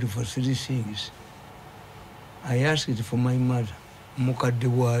God for 3 things. I asked for my mother, mukadde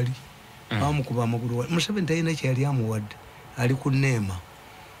wali, bamukuba amagulu wali. Museveni talina kyali amuwadde, ali ku neema.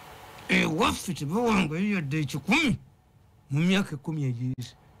 Waffe tebawanga yadde 10 mu myaka 10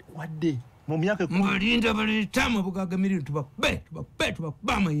 egiyise. Wadde mu myaka 10 mubalinda balitama bugaga Mirundi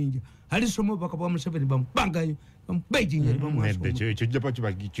tubakuba amayinja. Alisoma obubaka bwa Museveni bamubangayo, bamubejinya bamwasoma. Ekyo jjapa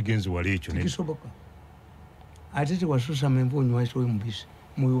kiba kigenzi wali ekyo ne. Kisoboka. Ate tewasusa menvunyi wasowe mubisi.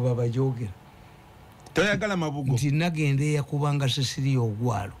 Muyuba bajogera. Toyagala mabugo. Nti nagenda eyakubanga Sesiri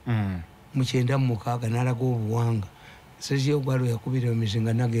ogwalo. Mukyenda mu mukaaga n'alaga obuwanga. Sesiri ogwalo yakubira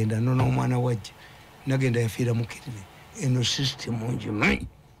emizinga nagenda nono omwana wajja. Nagenda yafiira mu kirime. Eno system njimanyi.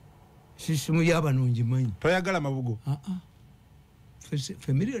 System y'abano njimanyi. Toyagala mabugo.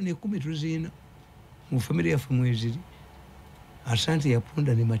 Fe milioni 10 tuzina. Mu familia yaffe mweziri. Asante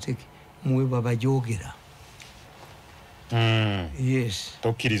yapunda ne mateke. Muwe babajogera. Yes.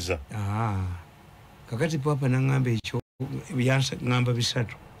 Tokkiriza. Kakati papa nangamba ekyo byansa ngamba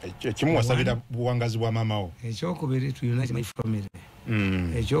bisatu. Kimu wasabira buwangazi bwa mamawo. Ekyokubiri to unite my family.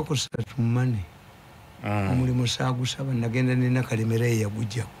 Ekyokusatu money. Omulimu saagusaba nagenda nina kalemere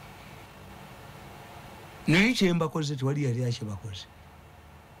yagujja. Naye kyembakoze tewali yali akyebakoze.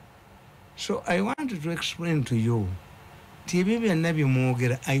 So I want to explain to you. Ebyo byonna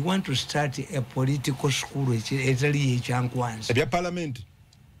byemwogera, I want to start a political school etali ekyankwanza. Ebya parliament.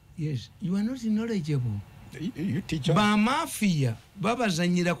 Yes, you are not knowledgeable. You teacher. Bamafia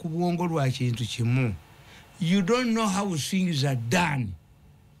babazanyira ku bwongo lwa kintu kimu. You don't know how things are done.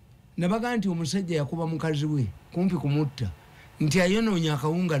 Nabaga nti omusajja yakuba mukazi we kumpi kumutta. Nti ayonoonya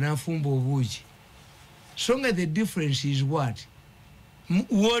akawunga n'afumba obuugi. So the difference is what?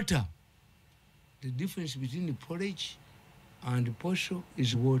 Water. The difference between the porridge and the posho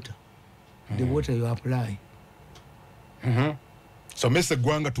is water. The water you apply. So Mr.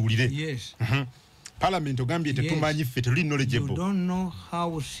 Gwanga tuulire. Yes. Parliament ogambye tetumanyi ffe tuli knowledgeable. You don't know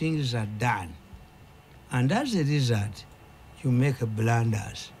how things are done. And as a result, you make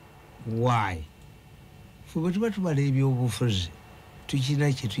blunders. Why? Fwe tuba tubala ebyobufuzi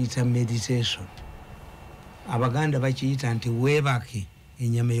tukina kye tuyita meditation. Abaganda bakiyita nti weebake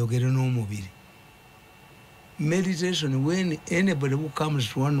ennyama eyogere n'omubiri. Meditation, when anybody who comes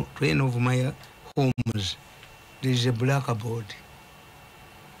to any of my homes, there is a blackboard.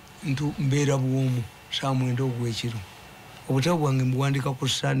 Ntu mbeera bwomu saa 9 ogw'ekiro. Obutabo bwange mbuwandika ku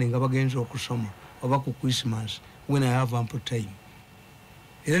Sunday nga bagenza okusoma oba ku Christmas when I have ample time.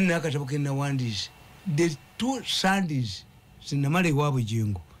 Era nina akatabo ke nawandiise. The 2 Sundays sinamala ewaabwe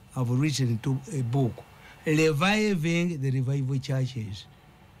Jingo, I've written a book, Reviving the Revival Churches.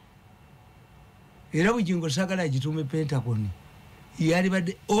 Era Bujingo sagala agitume Pentagon. Yali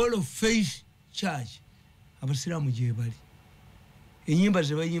badde all of faith church. Abasiraamu gye bali. Enyimba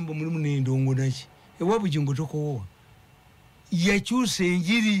ze bayimba mulimu n'endongo naki. Ewa Bujingo tokoowa. Yakyusa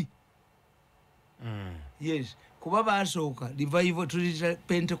enjiri. Yes. Kuba basooka revival to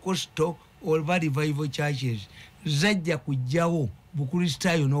Pentecostal or revival churches. Zajja kujjawo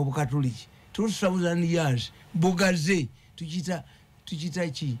Bukristaayo n'Obukatoliki. 2000 years. Bugaze tukita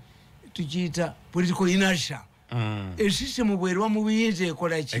ki? Tukiyita political inertia. System bwerwa mu buyinza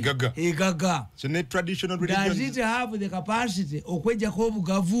ekola ki? Egaga. So ne traditional religion. Does it have the capacity okwejjako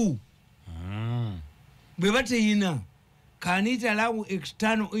obugavu? Bwe bateyina, can it allow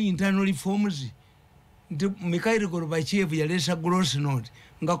external or internal reforms? Mikhail Gorbachev yalesa gross note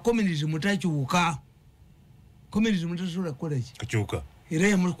nga communism takyuka. Communism tasobola kukola ki? Kakyuka. Era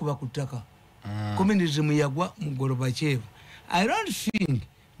yamukuba ku ttaka. Communism yagwa mu Gorbachev. I don't think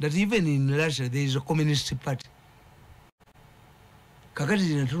that even in Russia there is a communist party. Kakati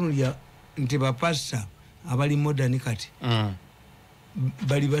zinatunulya nti bapasta abali modern kati.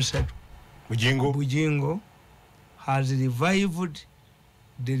 Bali basatu. Bujingo has revived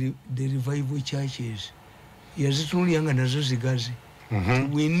the revival churches. Yazitunulya nga nazo zigazi.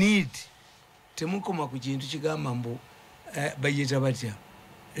 We need temukoma ku kintu kigamba mbu bayita batya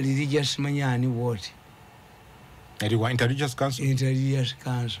religious manyani what? Inter-religious council? Inter-religious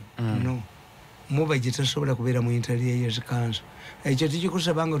council. No. Muba gitasobola kubeera mu inter-religious council. Ekyo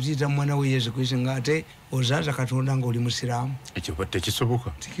tikikusaba nga tuyita mwana we Yesu Kristo nga ate ozaaza Katonda ng'oli musiraamu. Ekyo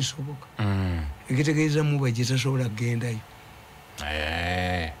tekisoboka. Tekisoboka. Ekitegeeza muba gitasobola kugendayo.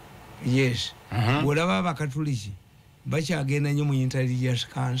 Yes. Bw'olaba Abakatoliki bakyagenda nnyo mu inter-religious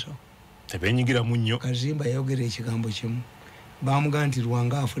council. Tebeenyigira mu nnyo. Kazimba yayogera ekigambo kimu. Bamugamba nti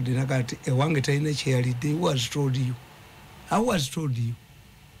Lwanga afudde nakati ewange talina kye yalidde. Who has told you? Who has told you?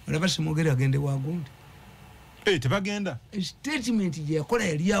 Olaba simwogere agende wagundi. Tebagenda. Statement gye yakola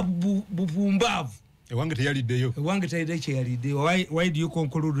yali ya bupumbavu. ewange teyaliddeyo ewange tayidde kyeyaliddeyo. Why do you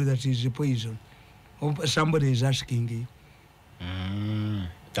conclude that is poison? Somebody is asking you.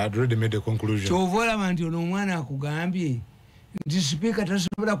 I'd already made a conclusion. Kyova olaba nti ono omwana akugambye nti sipiika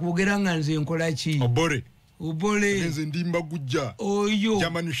tasobola kwogera nga nze nkola ki? Obole nze ndimba gujja oyo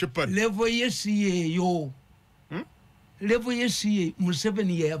German Shepherd level yesi yeyo level yesi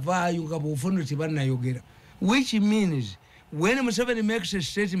Museveni yavaayo nga bw'ofuna tebannayogera, which means when Museveni makes a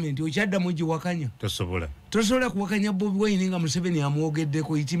statement okyadda mugiwakanya tosobola kuwakanya Bobi Wine nga Museveni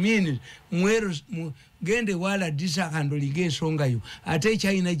amwogeddeko. It means mwero gende wala disa handoliga ensonga yo ate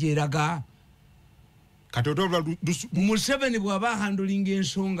ekyalina gyeraga Museveni bw'aba handolinga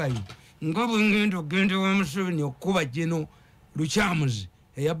ensonga yo nga bwengenda ogende wa Museveni okuba jeno lukyamuzi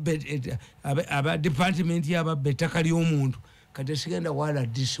aba department y'ababba ettaka ly'omuntu kati sigenda wala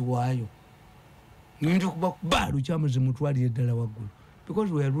disi waayo ngenda okuba lukyamuzi mutwalire eddala waggulu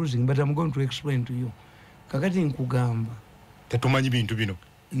because we are losing, but I'm going to explain to you. Kakati nkugamba tetumanyi bintu bino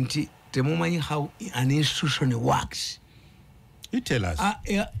nti temumanyi how an institution works. You tell us.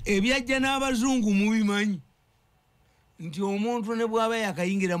 Ebyajja n'abazungu mubimanyi nti omuntu ne bw'aba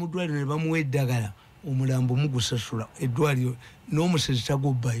yakayingira mu ddwaliro ne bamuwa eddagala omulambo mugusasula eddwaliro n'omusezi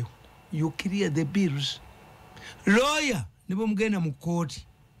tagubbayo. You clear the bills. Lawyer ne bamugenda mu kooti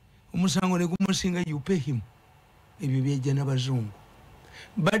omusango ne gumusinga you pay him. Ebyo byajja n'abazungu.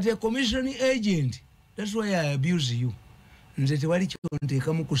 But the commission agent, that's why I abuse you. Nze tewali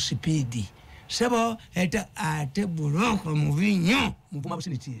kyonteekamu ku sipiidi. Sebo ate buloka mu binyo mu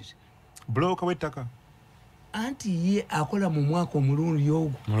facilities. Buloka w'ettaka. Anti ye akola mu mwaka omulundi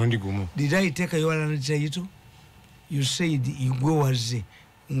ogwo. Mulundi gumu. Did I take your land title? You said igwe waze.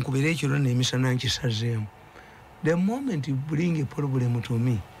 Nkubere ekyo n'emisana nkisazeemu. The moment you bring a problem to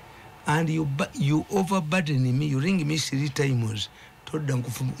me and you overburden me, you ring me 3 times. Told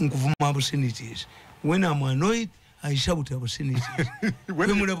nkuvuma obscenities. When I'm annoyed, I shout obscenities.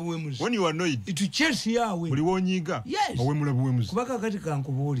 When you are annoyed, it chase yawe. Uliwonyiga. Yes. Kubaka katika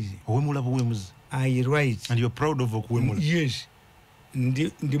nkubulire. I write. And you're proud of okuwemula. Yes.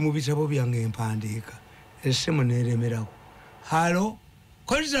 Ndi mu bitabo byange empandiika. Essemu neeremerako. Halo.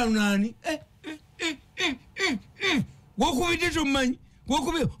 Koza nani? Gwokubidde tomanyi.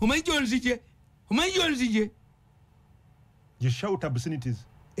 Gwokubidde omanyi gyonzije. You shout obscenities.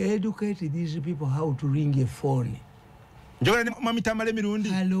 Educate these people how to ring a phone. Njogera ne Mami Tamale Mirundi.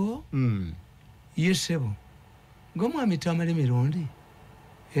 Hello? Yes, sebo. Ngo Mami Tamale Mirundi.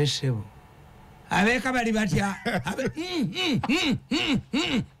 Yes, sebo. Abeka bali batya.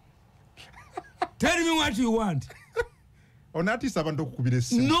 Tell me what you want. Onati abantu okukubira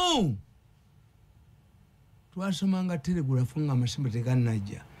essimu. No. Twasomanga telegraph nga amasimba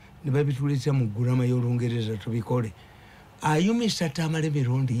teganajja. Ne babituletera mu ggulama y'Olungereza tubikole. Are you Mr. Tamale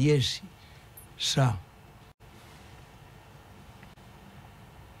Mirundi? Yes, sir.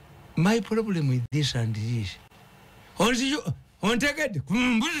 My problem with this and this. On take it.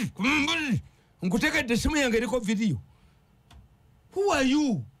 Take the same young video. Who are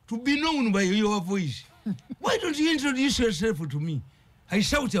you to be known by your voice? Why don't you introduce yourself to me? I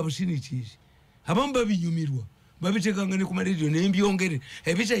shout obscenities. Abamba binyumirwa. Babitekangane ku radio nembyongere.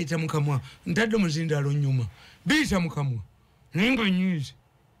 Ebitayita mukamwa. Ntadde muzindalo nyuma. Bita mukamwa. Ningo news.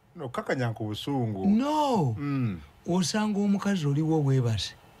 No kakanya ku busungu. No. Osanga omukazi oliwo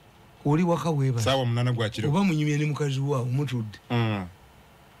webase. Oli waka webase. Sawa munana gwa kiro. Oba munyumye ne mukazi wa omutudde.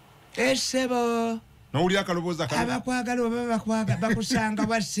 Esebo. No uli akaloboza kale. Abakwagala oba bakusanga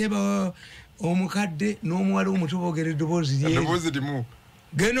basebo. Omukadde n'omuwala omuto boogera eddoboozi lye. Eddoboozi limu.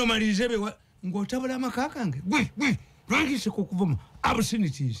 Genda omalirize ng'otabula amakakange. Lwangise okuvuma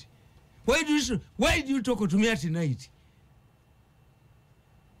obscenities. Why do you talk to me at night?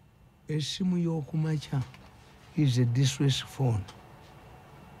 Esimu y'okumakya is a distress phone.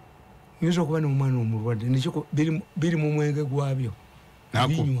 Nyinza okuba n'omwana omulwadde nekyo biri mu mwenge gwabyo.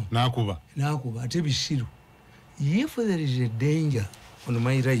 Nakuba ate bisiru. If there is a danger on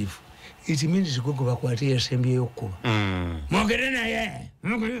my life, it means go bakwate yasembyeyo okuba. Mwogere naye.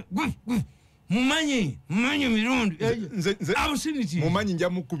 Mumanyi Mirundi. Obscenities. Mumanyi nja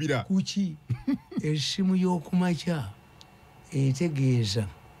mukubira. Kuki esimu y'okumakya etegeeza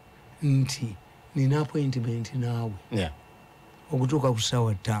nti nina appointment naawe. Yeah. Okutuuka ku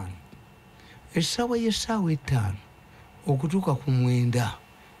ssaawa 5. Essaawa y'essaawa 5 okutuuka ku 9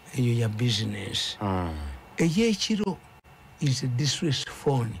 eyo ya business. Ey'ekiro is a distress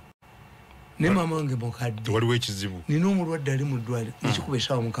phone. Ne mama wange mukadde. Waliwo ekizibu. Nina omulwadde ali mu ddwaliro ekikuba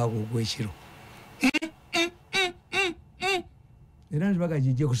essaawa 6 ogw'ekiro. Era nzibaga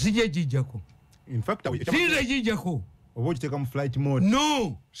gijjako. Sijja gijjako. In fact, sijja gijjako. oba okiteeka mu flight mode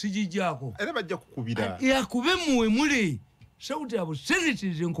no sijijjaako era bajja kukubira yakube muwe mule sauti abo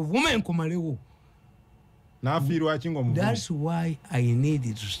senitirize nkuvuma enkomalewo n'afiirwa ki ng'omuvumu. That's why I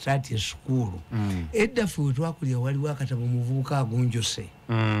needed to start a school. Edda ffe we twakulira waliwo akatabo muvubuka agunjose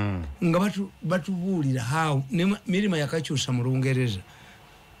nga batubuulira how Mirima yakakyusa mu Lungereza.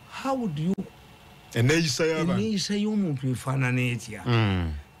 How would you enneeyisa y'omuntu efaanana etya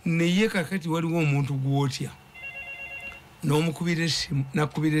naye kakati waliwo omuntu gwotya n'omukubira essimu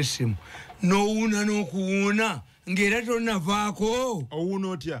nakubira essimu n'owuuna n'okuwuuna ng'era tonnavaako owuuna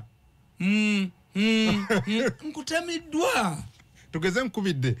otya nkutamiddwa tugeze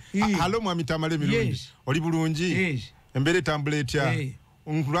nkubidde halo mwami Tamale Mirundi oli bulungi embeera etambula etya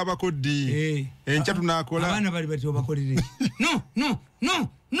nkulabako ddi enkya tunaakola abaana bali bati obakolere no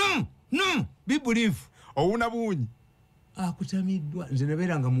be believe owuuna buunyi akutamiddwa nze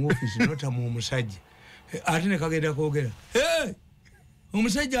nabeeranga mu ofiisi notamu omusajja ate ne kagenda koogera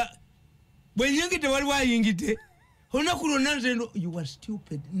omusajja bwe nyingidde waliwo ayingidde olunaku lwonna nze you are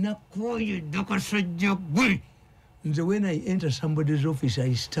stupid nakoyedde akasajja gwe nze when I enter somebody's office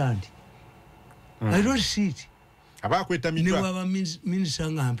I stand I don't sit abakwetamiddwa ne waba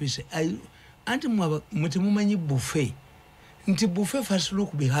minisita nga mpise anti mwe temumanyi buffet nti buffet first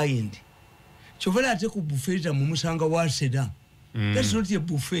look behind kyovala ate ku buffet mumusanga wa seda that's not a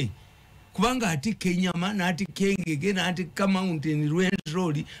buffet kubanga atikka enyama n'atikka engege n'atikka mountain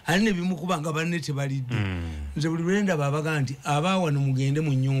rwenzoli ali ne bimukubanga banne tebalidde nze buli lwendaba abaga nti abawano mugende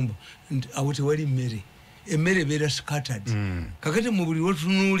mu nnyumba nti awo tewali emmere ebeera scattered kakati mu buli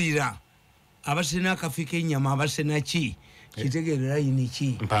lwotunuulira abasena akafika ennyama abasena ki kitegeera layini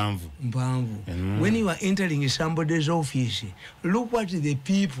ki mpanvu when you are entering somebody's office look what the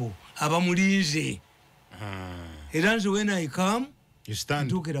people abamulinze era nze when I come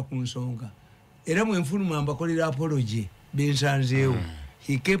ntuukira ku nsonga era mwenfuluma mbakolera apology bensanzeewo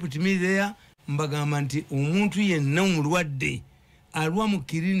he kept me there mbagamba nti omuntu yenna omulwadde alwa mu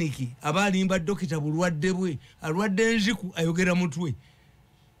kiriniki aba alimba dokita bulwadde bwe alwadde enziku ayogera mutwe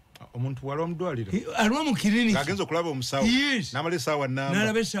omuntu walwa mu ddwaliro alwa mu kiriniki agenza okulaba omusawo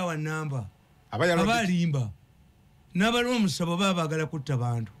n'alaba essaawa nnamba aba alimba n'abalwa omusabo baba baagala kutta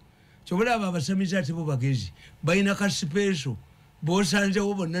bantu kyobola abo abasamize ate bo bagezi balina kasipeeso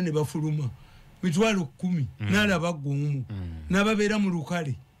bosanzewo bonna ne bafuluma mitwalo 10 n'alaba gumu n'ababeera mu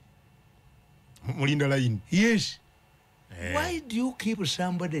lukale mulinda line yes why do you keep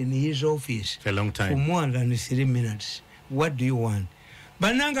somebody in his office for a long time for more than 3 minutes what do you want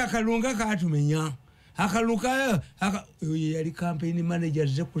bananga akalunga katumenya akaluka yali campaign manager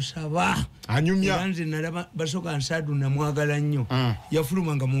ze kusaba anyumya nze nalaba basoka nsadu na mwagala nnyo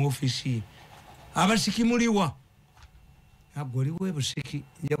yafulumanga mu office abasikimuliwa agoli webusiki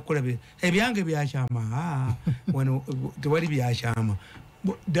yakolabe ebyange byakyama wano tewali byakyama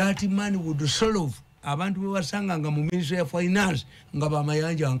that man would solve abantu be wasanga nga mu ministry of finance nga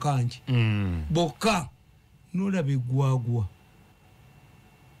bamayanja nkanji bokka nolabe gwagwa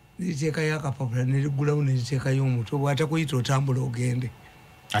niteeka yakapapula nerigulawo neriteekayo omutwe bwatakuyita otambula ogende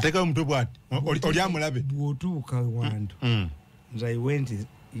ateekayo omutwe bwati oli amulabe bwotuuka wantu nze I went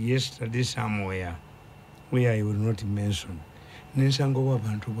yesterday somewhere where I will not mention nensangawo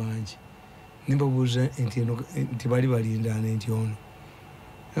abantu bangi nimbabuuza nti bali balindaana nti ono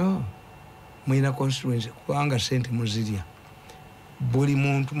mwina constituency kubanga sente muzirya buli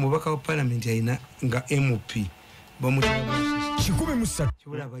muntu mubaka wa parliament ayina nga MP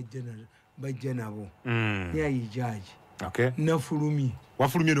kibula bajja nabo yayi jaji nafulumye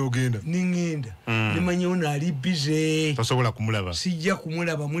wafulumye n'ogenda ningenda nimanye ono ali bize tosobola kumulaba sijja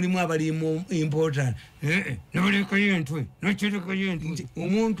kumulaba mulimu abalimu important nabalekayo entwe nakirekayo entwe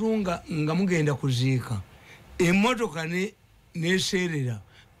omuntu nga mugenda kuziika emmotoka neserera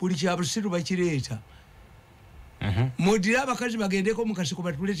buli kyabusiru bakireeta modira abakazi bagendeko mukasiko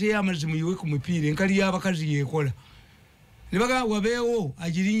batuleteyo amazzi muyiwe ku mupiira enkali y'abakazi yekola nibaga wabeewo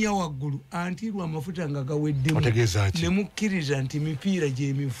agirinya waggulu antirwa amafuta nga gaweddemu nemukkiriza nti mipiira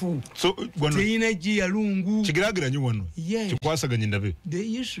gyemifu teyina giyalungu kigiragiranye wano kikwasaganye ndabe the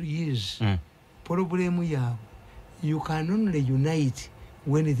issue is problemu yaabwe you can only unite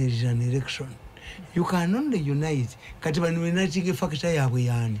when there is an election you can only unite kati bano benatinga efakita yaabwe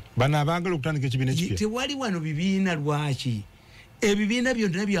yaani bano abaagala okutandika ekibiina ekipya tewali wano bibiina lwaki ebibiina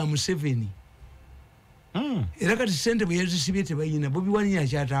byonna bya Museveni era kati sente bwe yazisibye tebayina Bobi Wine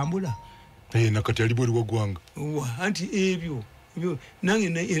akyatambula nakati ali bweri waggwanga anti ebyo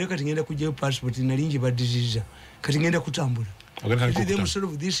nange era kati ngenda kujjayo passport nalingi badiziza kati ngenda kutambula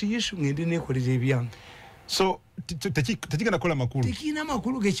this issue ngende nekolera ebyange so tekigenda kola makulu tekina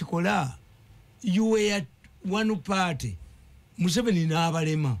makulu gekikola you were one party Museveni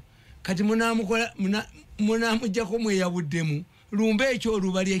n'abalema kati munamujjako mweyawuddemu lumba ekyo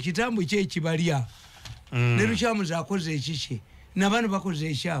olubali ekitambo kyekibalya ne lukyamuza akoze ekiki n'abantu bakoze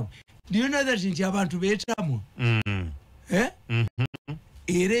ekyabwe do you know that nti abantu beetamwa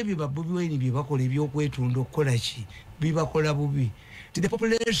era ebyo Bobi Wine bye bakola ebyokwetunda okukola ki bibakola bubi the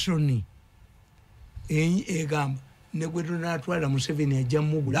population egamba ne gwe tunatwala Museveni ajja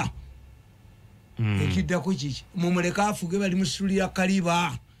mubula ekiddako kiki mumuleka afuge bali musulira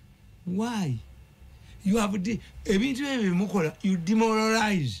kaliba why you have ebintu ebyo bimukola you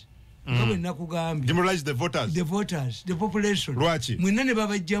demoralize kabe nakugambye demoralize the voters the population lwachi mwena ne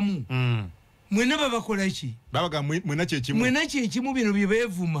babajjamu mwena babakola ki babaga mwena kyekimu bino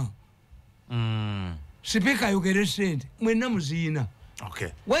byebevuma speaker ayogere sente mwena muziina okay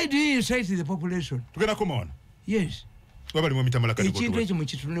why do you incite the population tugenda kumona yes wabali mu mitamala kali ekintu ekyo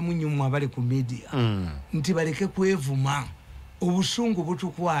mukitunule munyumu abali ku media nti baleke kwevuma obusungu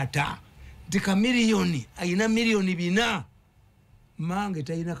butukwata nti kamiliyoni ayina miliyoni 4 mange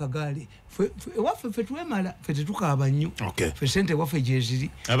tayina kagaali waffe fe twemala fe tetukaaba nnyo fe sente waffe gyeziri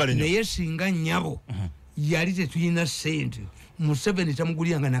naye singa nnyabo yali tetuyina sente Museveni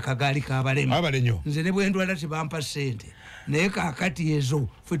tamuguliyanga nakagaali kabalema nze ne bwendwala tebampa sente naye kaakati ezo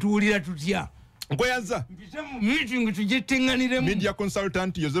fe tuwulira tutya nkweyanza meeting tujettenganiremu media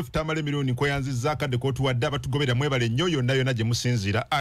consultant Joseph Tamale Mirundi nkweyanzizza akadde k'otuwadde abatugobera mwebale nnyo yonna gye musinziira